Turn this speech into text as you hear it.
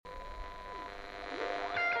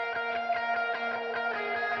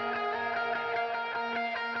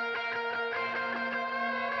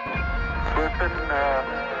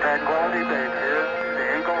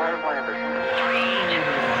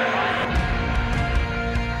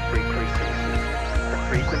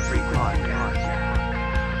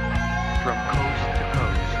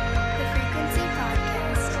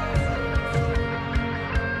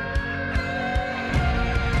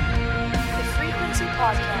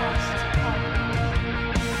Looking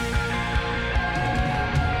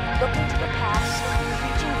to the past,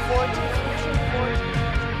 reaching forward to the future.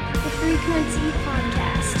 The Frequency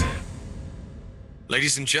Podcast.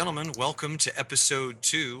 Ladies and gentlemen, welcome to episode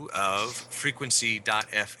 2 of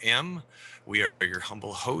Frequency.fm. We are your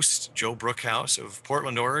humble host, Joe Brookhouse of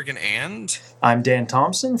Portland, Oregon, and I'm Dan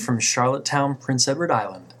Thompson from Charlottetown, Prince Edward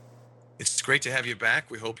Island. It's great to have you back.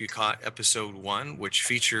 We hope you caught episode 1, which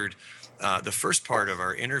featured the first part of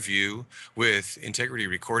our interview with Integrity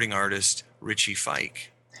recording artist Richie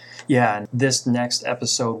Fike. Yeah, and this next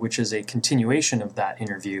episode, which is a continuation of that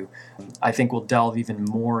interview, I think will delve even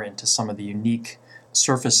more into some of the unique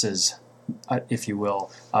surfaces, if you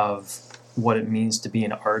will, of what it means to be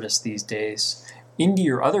an artist these days,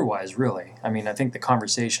 indie or otherwise, really. I mean, I think the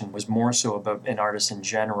conversation was more so about an artist in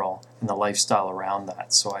general and the lifestyle around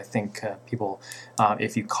that. So I think people,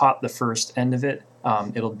 if you caught the first end of it,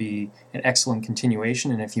 it'll be an excellent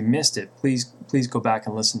continuation. And if you missed it, please go back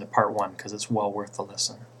and listen to part 1 because it's well worth the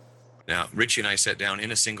listen. Now, Richie and I sat down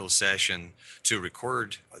in a single session to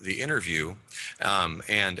record the interview,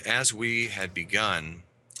 and as we had begun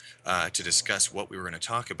to discuss what we were going to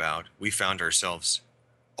talk about, we found ourselves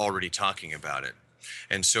already talking about it.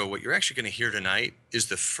 And so what you're actually going to hear tonight is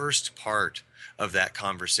the first part of that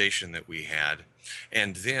conversation that we had.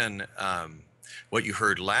 And then what you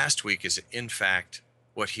heard last week is, in fact,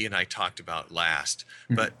 what he and I talked about last.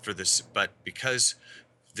 Mm-hmm. But because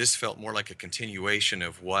this felt more like a continuation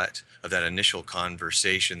of that initial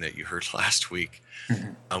conversation that you heard last week.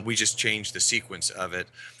 Mm-hmm. We just changed the sequence of it.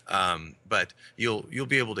 But you'll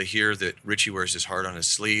be able to hear that Richie wears his heart on his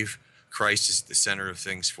sleeve. Christ is the center of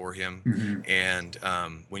things for him. Mm-hmm. And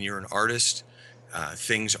when you're an artist,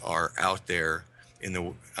 things are out there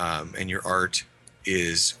and your art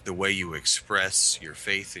is the way you express your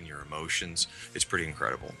faith and your emotions. It's pretty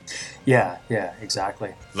incredible. Yeah,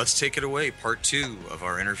 exactly. Let's take it away, part 2 of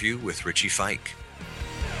our interview with Richie Fike.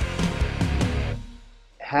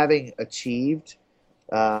 Having achieved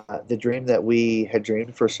the dream that we had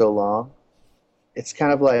dreamed for so long, it's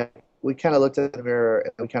kind of like we kind of looked at the mirror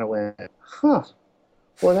and we kind of went,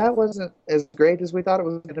 well, that wasn't as great as we thought it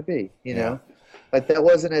was going to be, you know? Like, that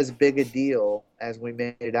wasn't as big a deal as we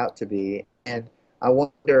made it out to be. And I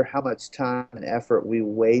wonder how much time and effort we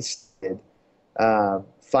wasted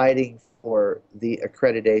fighting for the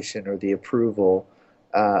accreditation or the approval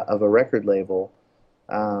of a record label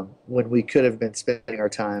when we could have been spending our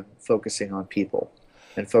time focusing on people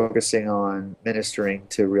and focusing on ministering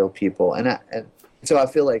to real people. And so I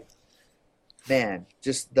feel like, man,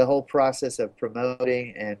 just the whole process of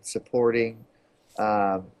promoting and supporting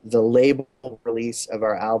the label release of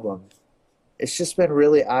our album, it's just been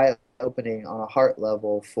really eye-opening on a heart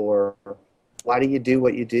level for why do you do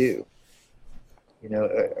what you do? You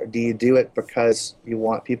know, do you do it because you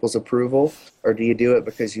want people's approval, or do you do it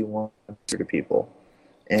because you want to answer to people?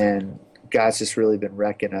 And God's just really been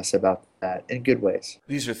wrecking us about that in good ways.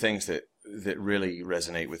 These are things that really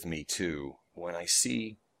resonate with me too. When I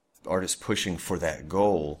see artists pushing for that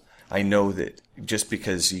goal, I know that just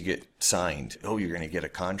because you get signed, you're going to get a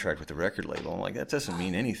contract with the record label. I'm like, that doesn't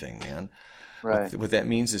mean anything, man. Right. What that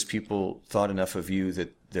means is people thought enough of you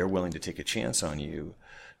that they're willing to take a chance on you.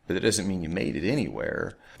 But it doesn't mean you made it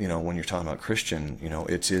anywhere. You know, when you're talking about Christian, you know,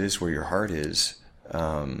 it is where your heart is.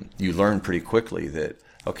 You learn pretty quickly that,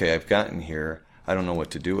 okay, I've gotten here. I don't know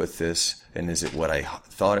what to do with this. And is it what I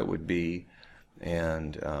thought it would be?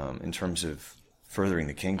 And in terms of furthering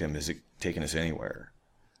the kingdom, is it taking us anywhere?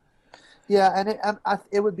 Yeah, and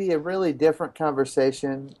it would be a really different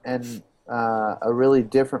conversation and a really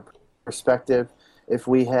different perspective if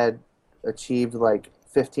we had achieved like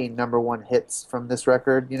 15 number 1 hits from this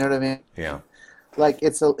record. You know what I mean? Yeah. Like,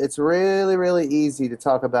 it's really, really easy to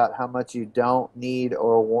talk about how much you don't need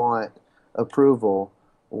or want approval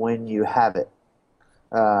when you have it.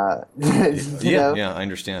 Yeah, I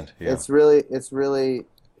understand. Yeah. It's really,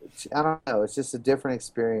 I don't know, it's just a different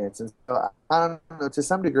experience. And so, I don't know, to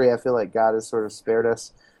some degree, I feel like God has sort of spared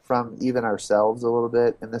us from even ourselves a little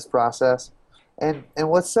bit in this process. And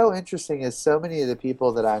what's so interesting is so many of the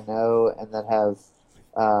people that I know and that have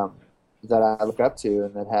that I look up to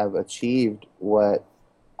and that have achieved what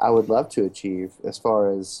I would love to achieve as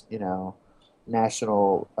far as, you know,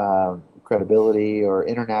 national credibility or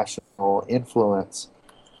international influence,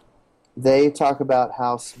 they talk about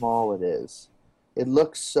how small it is. It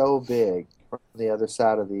looks so big from the other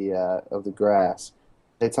side of the grass.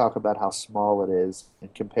 They talk about how small it is in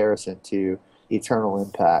comparison to eternal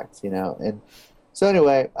impact, you know. And so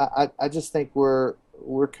anyway, I just think we're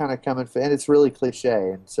kind of coming, and it's really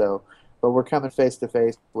cliche, and so, but we're coming face to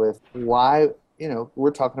face with why, you know,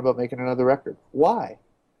 we're talking about making another record. Why?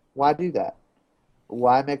 Why do that?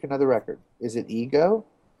 Why make another record? Is it ego?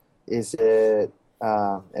 Is it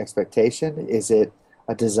expectation? Is it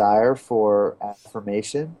a desire for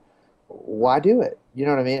affirmation? Why do it? You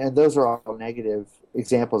know what I mean? And those are all negative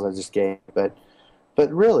examples I just gave. But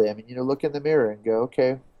really, I mean, look in the mirror and go,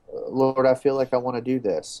 okay, Lord, I feel like I want to do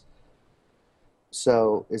this.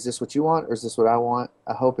 So is this what you want, or is this what I want?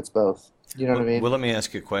 I hope it's both. You know what I mean? Well, let me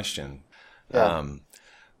ask you a question. Yeah.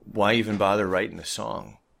 Why even bother writing a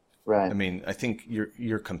song? Right. I mean, I think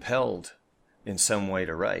you're compelled in some way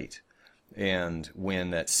to write, and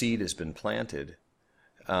when that seed has been planted,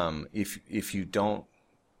 if you don't,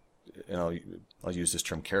 I'll use this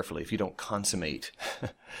term carefully, if you don't consummate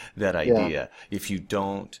that idea, if you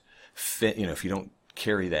don't if you don't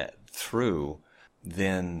carry that through,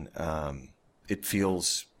 then it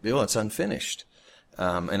feels, it's unfinished.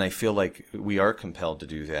 And I feel like we are compelled to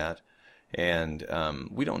do that. And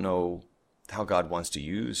we don't know how God wants to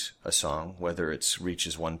use a song, whether it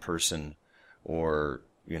reaches one person or,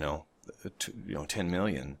 10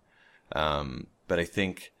 million. But I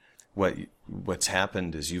think what's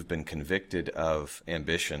happened is you've been convicted of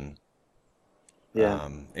ambition. Yeah.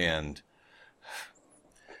 And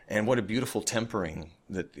what a beautiful tempering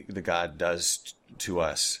that the God does to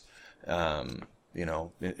us, in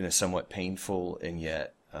a somewhat painful and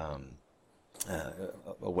yet a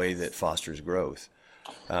way that fosters growth.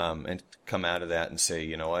 And come out of that and say,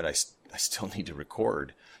 you know what, I still need to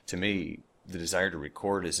record. To me, the desire to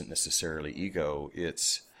record isn't necessarily ego.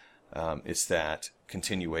 It's that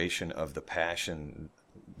continuation of the passion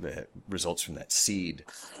that results from that seed,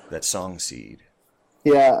 that song seed.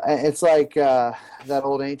 Yeah, it's like that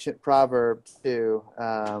old ancient proverb too.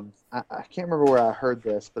 I can't remember where I heard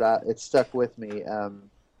this, but it stuck with me.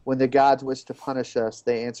 When the gods wish to punish us,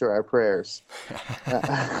 they answer our prayers.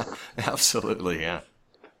 Absolutely, yeah.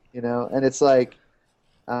 And it's like,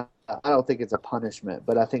 I don't think it's a punishment,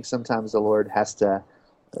 but I think sometimes the Lord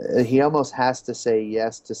he almost has to say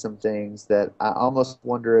yes to some things that I almost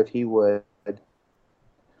wonder if he would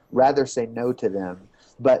rather say no to them.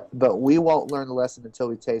 But we won't learn the lesson until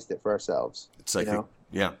we taste it for ourselves. It's like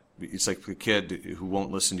it's like the kid who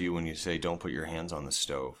won't listen to you when you say, "Don't put your hands on the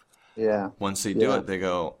stove." Yeah. Once they do it, they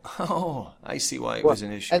go, "Oh, I see why it was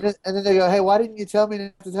an issue." And then they go, "Hey, why didn't you tell me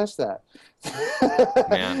not to touch that?"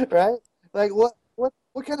 Man. Right? Like, what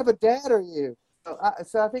kind of a dad are you?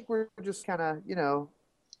 So I think we're just kind of,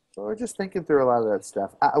 we're just thinking through a lot of that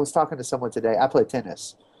stuff. I was talking to someone today. I play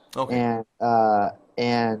tennis. Okay.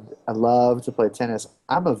 And I love to play tennis.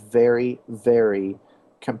 I'm a very, very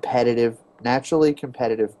naturally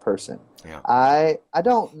competitive person. Yeah. I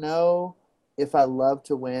don't know if I love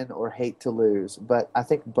to win or hate to lose, but I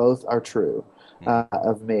think both are true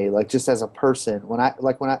of me. Like, just as a person,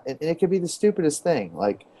 and it could be the stupidest thing,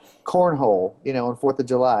 like cornhole, on 4th of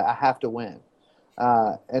July, I have to win.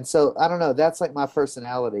 And so I don't know, that's like my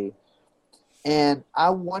personality. And I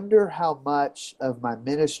wonder how much of my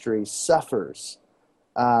ministry suffers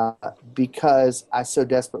because I so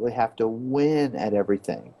desperately have to win at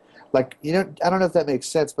everything. Like, I don't know if that makes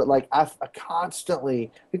sense, but like I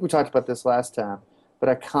constantly, I think we talked about this last time, but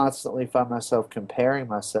I constantly find myself comparing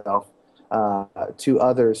myself to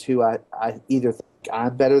others who I either think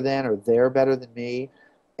I'm better than or they're better than me.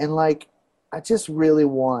 And like, I just really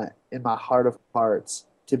want in my heart of hearts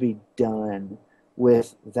to be done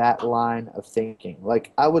with that line of thinking.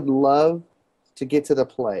 Like, I would love to get to the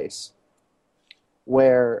place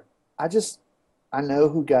where I know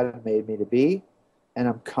who God made me to be, and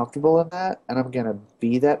I'm comfortable in that, and I'm going to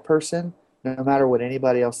be that person no matter what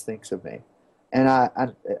anybody else thinks of me. And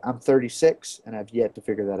I'm 36, and I've yet to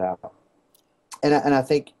figure that out. And I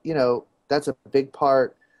think, that's a big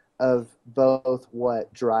part of both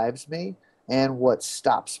what drives me and what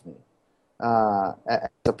stops me. As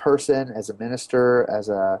a person, as a minister, as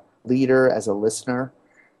a leader, as a listener,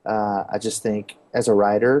 I just think as a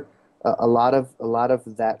writer, a lot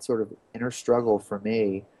of that sort of inner struggle for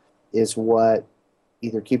me is what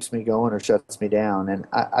either keeps me going or shuts me down. And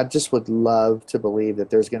I just would love to believe that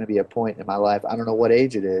there's going to be a point in my life, I don't know what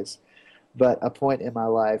age it is, but a point in my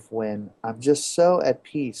life when I'm just so at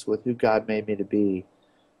peace with who God made me to be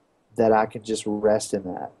that I can just rest in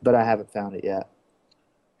that. But I haven't found it yet.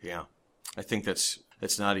 Yeah. I think that's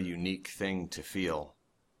not a unique thing to feel.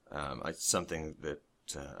 It's something that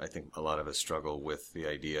I think a lot of us struggle with, the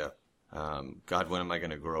idea, God, when am I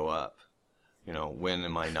going to grow up? When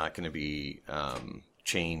am I not going to be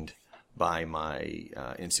chained by my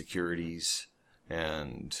insecurities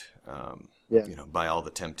and, by all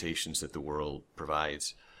the temptations that the world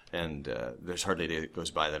provides? And there's hardly a day that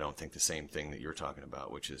goes by that I don't think the same thing that you're talking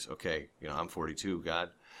about, which is, okay, I'm 42,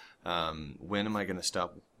 God. When am I going to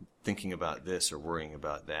stop thinking about this or worrying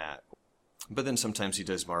about that. But then sometimes he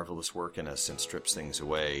does marvelous work in us and strips things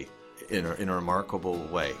away in a remarkable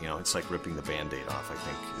way. You know, it's like ripping the Band-Aid off, I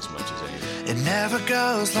think, as much as anything. It never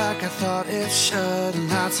goes like I thought it should, and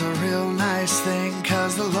that's a real nice thing,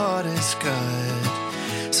 'cause the Lord is good.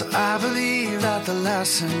 So I believe that the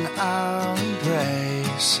lesson I'll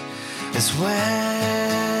embrace is wait,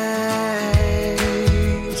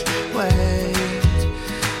 wait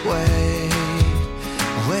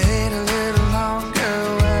a little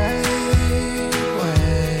longer, wait.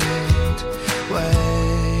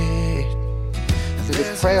 So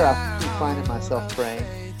this prayer I keep finding myself praying,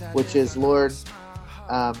 which is, Lord,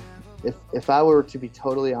 if I were to be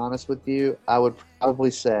totally honest with you, I would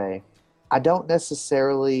probably say, I don't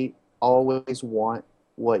necessarily always want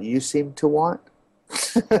what you seem to want.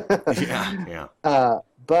 Yeah.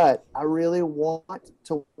 But I really want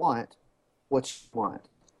to want what you want.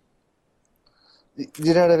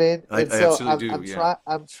 You know what I mean? I absolutely do.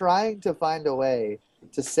 I'm trying to find a way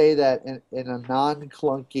to say that in a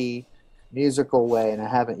non-clunky musical way, and I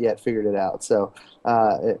haven't yet figured it out. So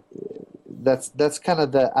that's kind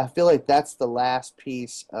of I feel like that's the last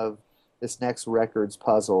piece of this next record's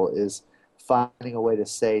puzzle, is finding a way to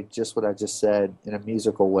say just what I just said in a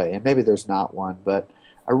musical way. And maybe there's not one, but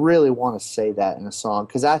I really want to say that in a song,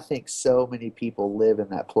 because I think so many people live in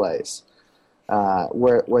that place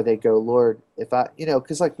where they go, Lord, if I,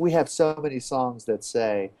 because like we have so many songs that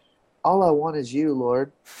say, all I want is you,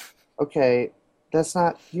 Lord. Okay, that's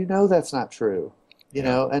not, that's not true,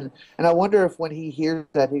 know, and I wonder if when he hears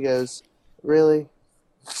that, he goes, really?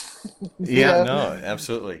 Yeah, no,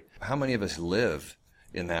 absolutely. How many of us live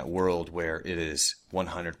in that world where it is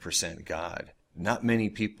 100% God? Not many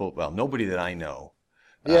people, well, nobody that I know.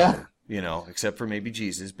 Yeah. Except for maybe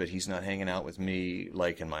Jesus, but he's not hanging out with me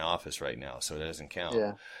like in my office right now, so that doesn't count.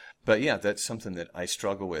 Yeah. But yeah, that's something that I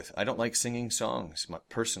struggle with. I don't like singing songs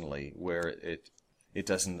personally where it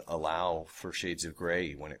doesn't allow for shades of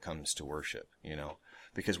gray when it comes to worship,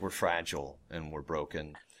 because we're fragile and we're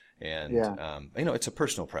broken. And, it's a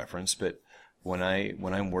personal preference, but when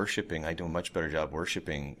I'm worshiping, I do a much better job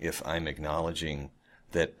worshiping if I'm acknowledging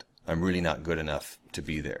that I'm really not good enough to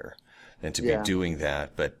be there and to be doing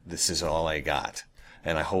that, but this is all I got,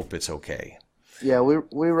 and I hope it's okay. Yeah,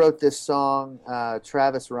 we wrote this song,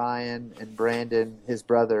 Travis Ryan and Brandon, his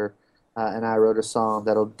brother, and I wrote a song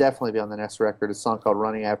that'll definitely be on the next record, a song called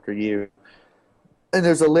Running After You. And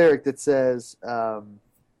there's a lyric that says,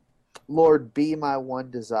 Lord, be my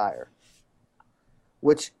one desire,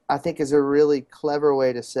 which I think is a really clever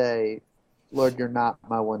way to say, Lord, you're not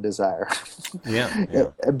my one desire. Yeah.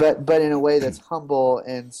 But in a way that's humble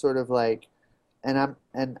and sort of like, and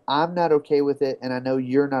I'm not okay with it, and I know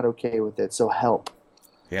you're not okay with it, so help.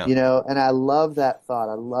 Yeah. And I love that thought.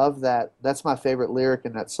 I love that. That's my favorite lyric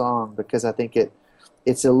in that song, because I think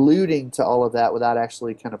it's alluding to all of that without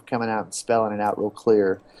actually kind of coming out and spelling it out real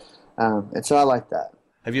clear. And so I like that.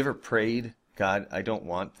 Have you ever prayed, God, I don't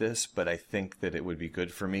want this, but I think that it would be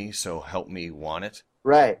good for me, so help me want it?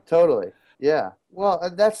 Right, totally. Yeah.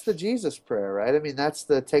 Well, that's the Jesus prayer, right? I mean, that's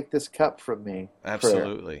the take this cup from me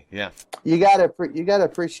Absolutely, prayer. yeah. You gotta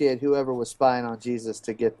appreciate whoever was spying on Jesus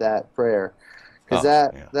to get that prayer, because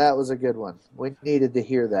that was a good one. We needed to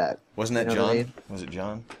hear that. Wasn't that John? I mean? Was it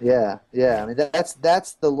John? Yeah. I mean,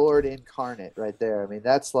 that's the Lord incarnate right there. I mean,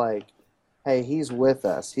 that's like, hey, he's with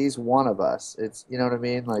us. He's one of us. It's, you know what I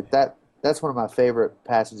mean? Like that. That's one of my favorite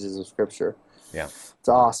passages of Scripture. Yeah. It's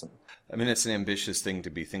awesome. I mean, it's an ambitious thing to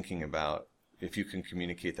be thinking about. If you can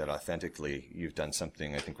communicate that authentically, you've done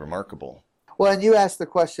something, I think, remarkable. Well, and you asked the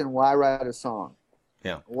question, why write a song?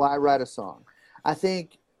 Yeah. Why write a song? I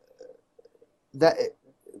think that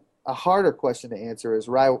a harder question to answer is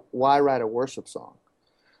why write a worship song?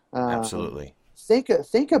 Absolutely.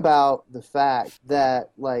 Think about the fact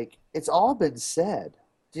that, like, it's all been said.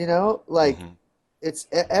 It's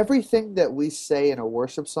everything that we say in a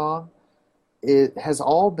worship song. It has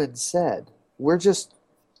all been said. We're just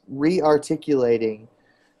re-articulating,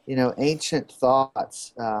 ancient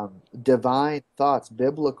thoughts, divine thoughts,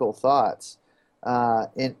 biblical thoughts,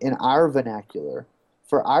 in our vernacular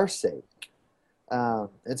for our sake.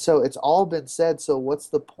 And so it's all been said. So what's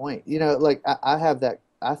the point? I have that.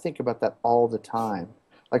 I think about that all the time.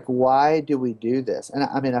 Like, why do we do this? And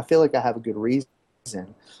I mean, I feel like I have a good reason.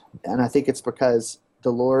 And I think it's because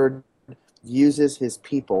the Lord uses his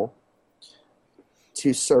people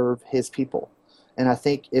to serve his people. And I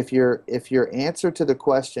think if your answer to the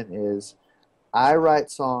question is, I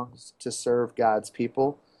write songs to serve God's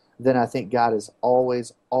people, then I think God is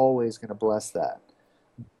always, always going to bless that.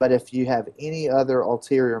 But if you have any other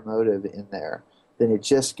ulterior motive in there, then it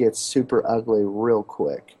just gets super ugly real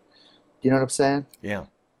quick. You know what I'm saying? Yeah.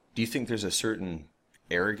 Do you think there's a certain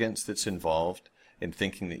arrogance that's involved in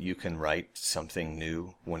thinking that you can write something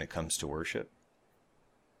new when it comes to worship?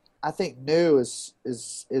 I think new is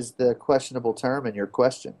the questionable term in your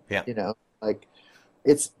question. Yeah. You know, like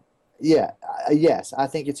it's yes, I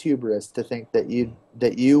think it's hubris to think that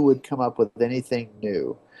you would come up with anything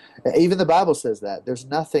new. Even the Bible says that there's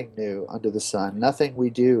nothing new under the sun. Nothing we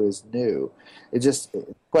do is new.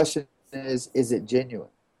 The question is it genuine?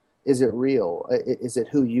 Is it real? Is it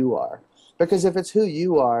who you are? Because if it's who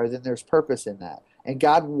you are, then there's purpose in that. And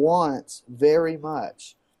God wants very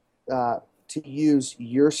much to use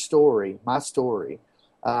your story, my story,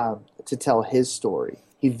 to tell His story.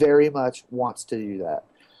 He very much wants to do that.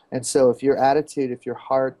 And so if your attitude, if your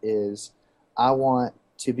heart is, I want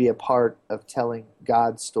to be a part of telling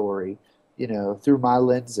God's story, you know, through my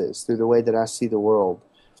lenses, through the way that I see the world,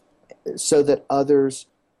 so that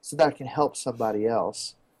I can help somebody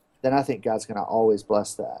else, then I think God's going to always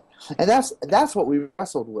bless that. And that's what we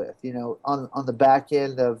wrestled with, you know, on the back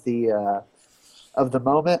end of the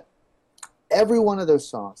moment. Every one of those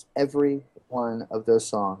songs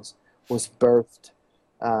was birthed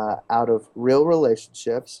out of real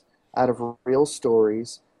relationships, out of real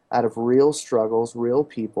stories, out of real struggles, real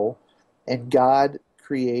people, and God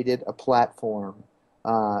created a platform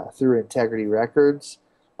through Integrity Records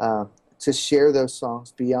to share those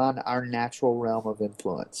songs beyond our natural realm of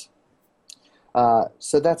influence.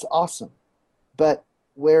 So that's awesome. But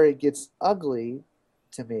where it gets ugly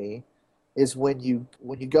to me is when you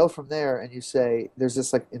go from there and you say there's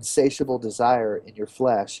this like insatiable desire in your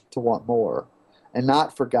flesh to want more, and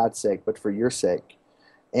not for God's sake, but for your sake.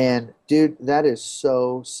 And dude, that is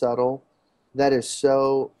so subtle. That is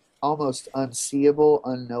so almost unseeable,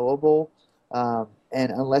 unknowable. And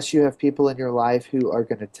unless you have people in your life who are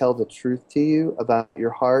going to tell the truth to you about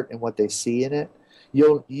your heart and what they see in it,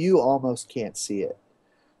 you almost can't see it.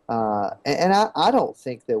 And I don't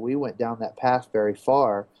think that we went down that path very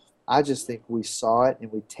far. I just think we saw it and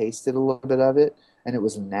we tasted a little bit of it, and it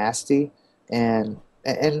was nasty. And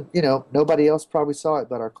you know, nobody else probably saw it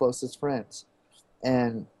but our closest friends.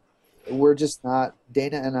 And we're just not,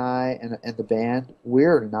 Dana and I and the band,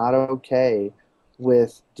 we're not okay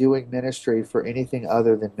with doing ministry for anything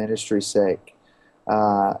other than ministry's sake.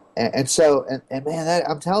 So man,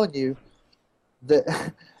 I'm telling you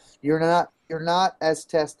that you're not as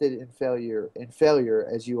tested in failure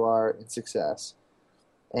as you are in success.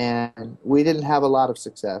 And we didn't have a lot of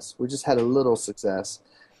success. We just had a little success.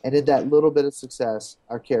 And in that little bit of success,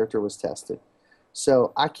 our character was tested.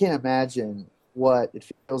 So I can't imagine what it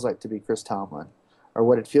feels like to be Chris Tomlin, or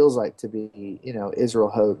what it feels like to be, you know, Israel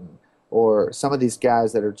Houghton, or some of these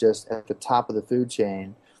guys that are just at the top of the food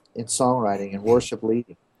chain in songwriting and worship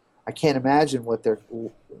leading. I can't imagine what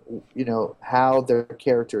how their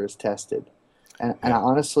character is tested. And I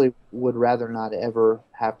honestly would rather not ever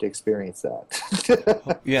have to experience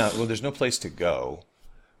that. Yeah, well, there's no place to go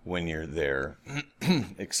when you're there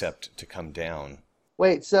except to come down.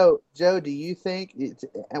 Wait, so Joe, do you think,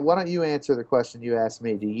 and why don't you answer the question you asked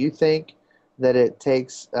me? Do you think that it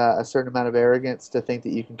takes a certain amount of arrogance to think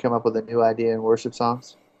that you can come up with a new idea in worship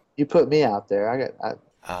songs? You put me out there.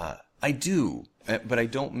 I do, but I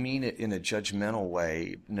don't mean it in a judgmental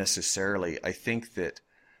way necessarily. I think that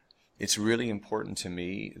it's really important to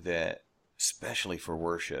me that, especially for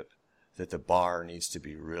worship, that the bar needs to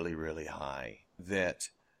be really, really high. That,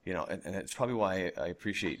 you know, and it's probably why I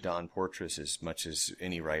appreciate Don Portress as much as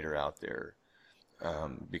any writer out there,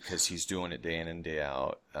 because he's doing it day in and day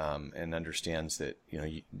out, and understands that, you know,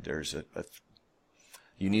 there's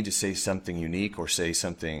you need to say something unique or say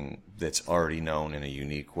something that's already known in a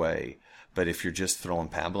unique way. But if you're just throwing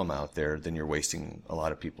pablum out there, then you're wasting a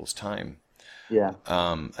lot of people's time. Yeah.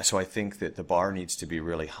 So I think that the bar needs to be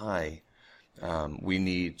really high. We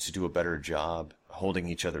need to do a better job holding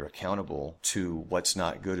each other accountable to what's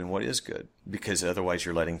not good and what is good, because otherwise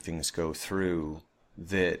you're letting things go through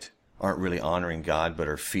that aren't really honoring God but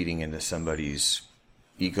are feeding into somebody's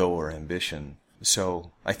ego or ambition.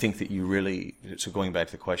 So I think that so going back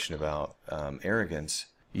to the question about arrogance,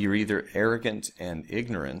 you're either arrogant and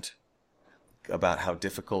ignorant about how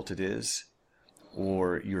difficult it is,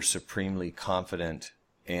 or you're supremely confident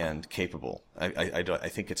and capable. I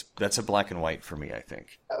think that's a black and white for me, I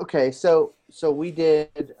think. Okay, so we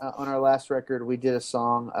did on our last record, we did a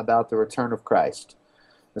song about the return of Christ.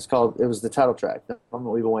 It was the title track, the one that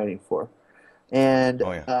we've been waiting for. And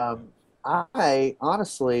I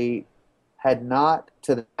honestly had not,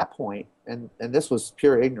 to that point, and this was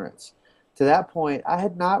pure ignorance, to that point, I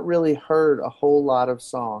had not really heard a whole lot of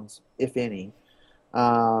songs, if any,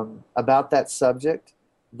 about that subject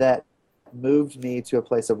that moved me to a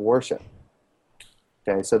place of worship.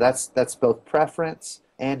 Okay, so that's both preference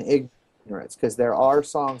and ignorance, because there are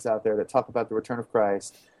songs out there that talk about the return of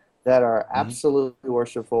Christ that are absolutely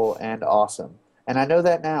worshipful and awesome. And I know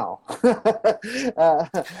that now.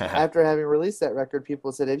 After having released that record,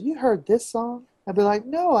 people said, "Have you heard this song?" I'd be like,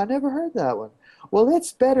 "No, I never heard that one." "Well,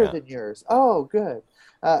 it's better than yours." "Oh, good."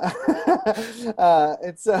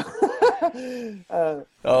 And so,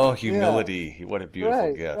 Oh, humility! Yeah, What a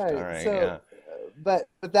beautiful gift! right. All right, So, yeah. but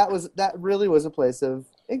that really was a place of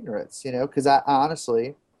ignorance, because I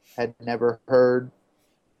honestly had never heard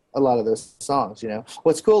a lot of those songs.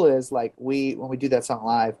 What's cool is, like, when we do that song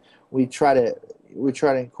live, we try to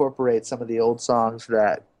incorporate some of the old songs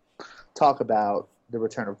that talk about the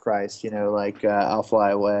return of Christ. Like "I'll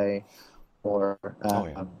Fly Away," or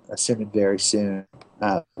 "Assuming Very Soon."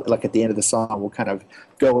 Like at the end of the song, we'll kind of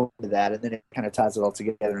go into that, and then it kind of ties it all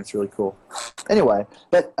together, and it's really cool. Anyway,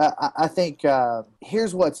 but I think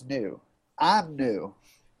here's what's new. I'm new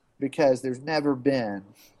because there's never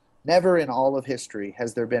in all of history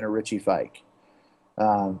has there been a Richie Fike.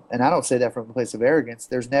 And I don't say that from a place of arrogance.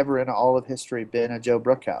 There's never in all of history been a Joe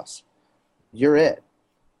Brookhouse. You're it.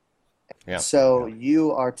 Yeah. So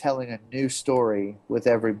you are telling a new story with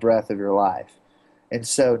every breath of your life. And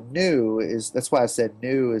so that's why I said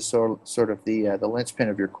new is sort of the linchpin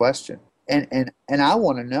of your question. And I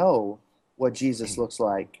want to know what Jesus looks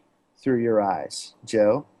like through your eyes,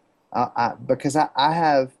 Joe, because I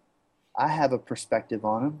have a perspective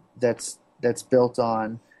on him that's built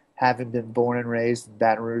on having been born and raised in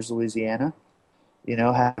Baton Rouge, Louisiana,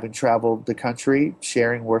 having traveled the country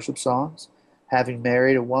sharing worship songs, having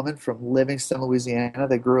married a woman from Livingston, Louisiana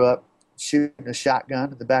that grew up shooting a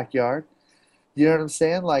shotgun in the backyard. You know what I'm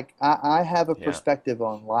saying? Like, I have a perspective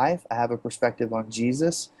on life. I have a perspective on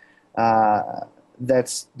Jesus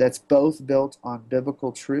that's both built on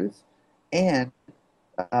biblical truth and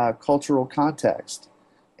cultural context.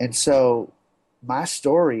 And so my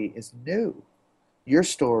story is new. Your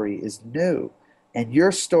story is new. And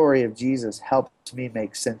your story of Jesus helps me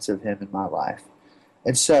make sense of him in my life.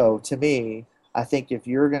 And so, to me, I think if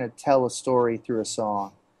you're going to tell a story through a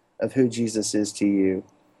song of who Jesus is to you,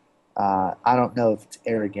 I don't know if it's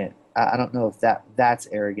arrogant. I don't know if that's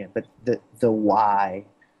arrogant, but the why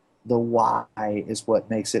is what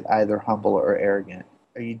makes it either humble or arrogant.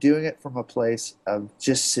 Are you doing it from a place of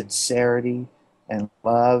just sincerity and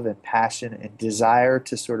love and passion and desire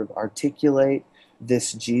to sort of articulate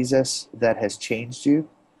this Jesus that has changed you?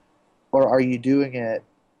 Or are you doing it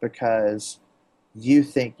because you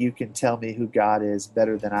think you can tell me who God is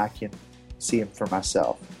better than I can see him for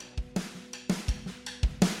myself?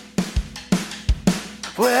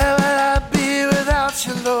 Where would I be without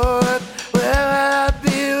you, Lord? Where would I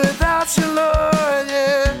be without you, Lord?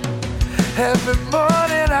 Yeah. Every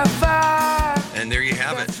morning I find. And there you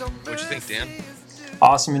have it. What'd you think, Dan?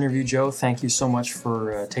 Awesome interview, Joe. Thank you so much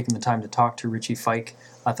for taking the time to talk to Richie Fike.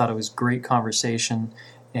 I thought it was great conversation,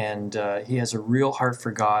 and he has a real heart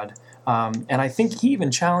for God. And I think he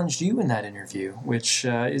even challenged you in that interview, which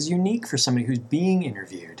is unique for somebody who's being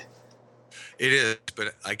interviewed. It is,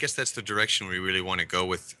 but I guess that's the direction we really want to go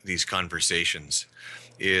with these conversations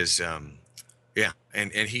is,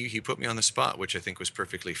 and he put me on the spot, which I think was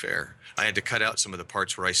perfectly fair. I had to cut out some of the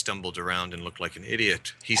parts where I stumbled around and looked like an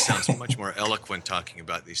idiot. He sounds much more eloquent talking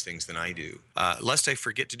about these things than I do. Lest I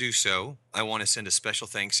forget to do so, I want to send a special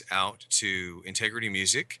thanks out to Integrity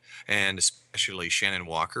Music and especially Shannon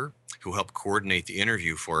Walker, who helped coordinate the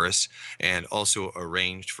interview for us and also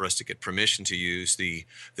arranged for us to get permission to use the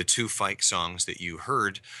two Fike songs that you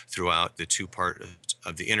heard throughout the two part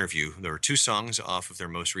of the interview. There were two songs off of their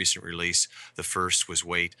most recent release. The first was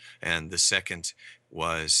Wait, and the second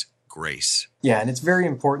was Grace. Yeah, and it's very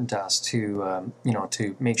important to us to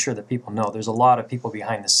to make sure that people know there's a lot of people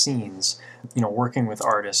behind the scenes, working with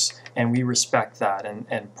artists, and we respect that.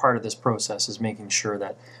 And part of this process is making sure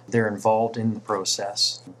that they're involved in the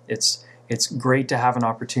process. It's great to have an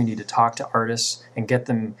opportunity to talk to artists and get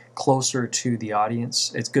them closer to the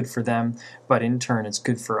audience. It's good for them, but in turn, it's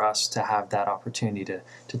good for us to have that opportunity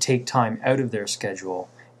to take time out of their schedule.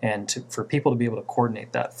 And for people to be able to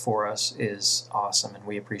coordinate that for us is awesome, and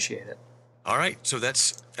we appreciate it. All right, so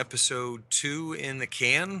that's episode 2 in the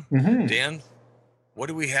can. Mm-hmm. Dan, what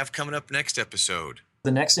do we have coming up next episode?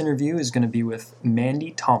 The next interview is going to be with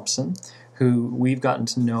Mandy Thompson, who we've gotten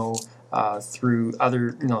to know through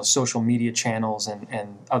other social media channels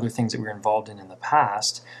and other things that we were involved in the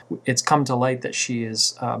past. It's come to light that she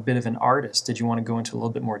is a bit of an artist. Did you want to go into a little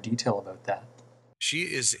bit more detail about that? She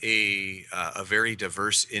is a very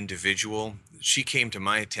diverse individual. She came to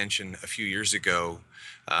my attention a few years ago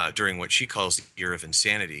during what she calls the year of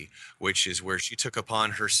insanity, which is where she took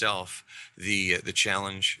upon herself the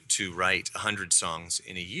challenge to write 100 songs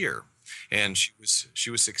in a year. And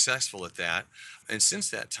she was successful at that. And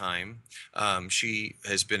since that time, she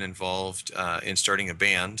has been involved in starting a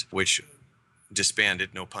band, which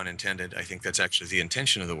disbanded, no pun intended. I think that's actually the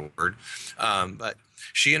intention of the word. But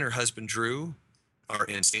she and her husband, Drew, are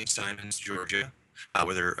in St. Simons, Georgia,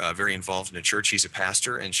 where they're very involved in a church. He's a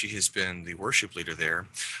pastor, and she has been the worship leader there.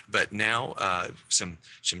 But now some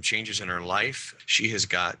changes in her life. She has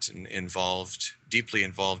gotten deeply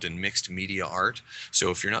involved in mixed media art.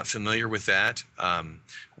 So if you're not familiar with that,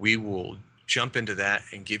 we will jump into that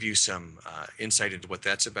and give you some insight into what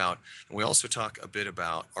that's about. And we also talk a bit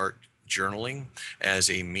about art journaling as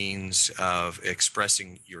a means of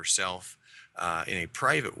expressing yourself in a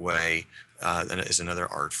private way, as another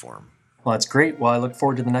art form. Well, that's great. Well, I look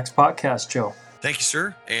forward to the next podcast, Joe. Thank you,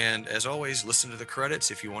 sir. And as always, listen to the credits.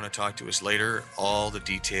 If you want to talk to us later, all the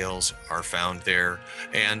details are found there.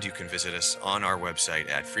 And you can visit us on our website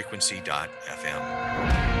at frequency.fm.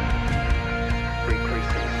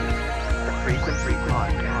 The Frequency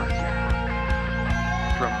Podcast.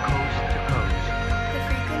 From coast to coast. The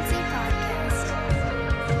Frequency Podcast.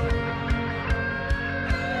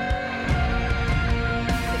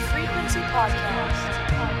 The Frequency Podcast.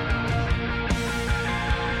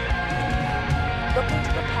 Looking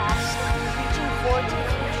to the past, reaching forward to the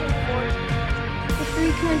future. The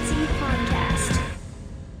Frequency Podcast.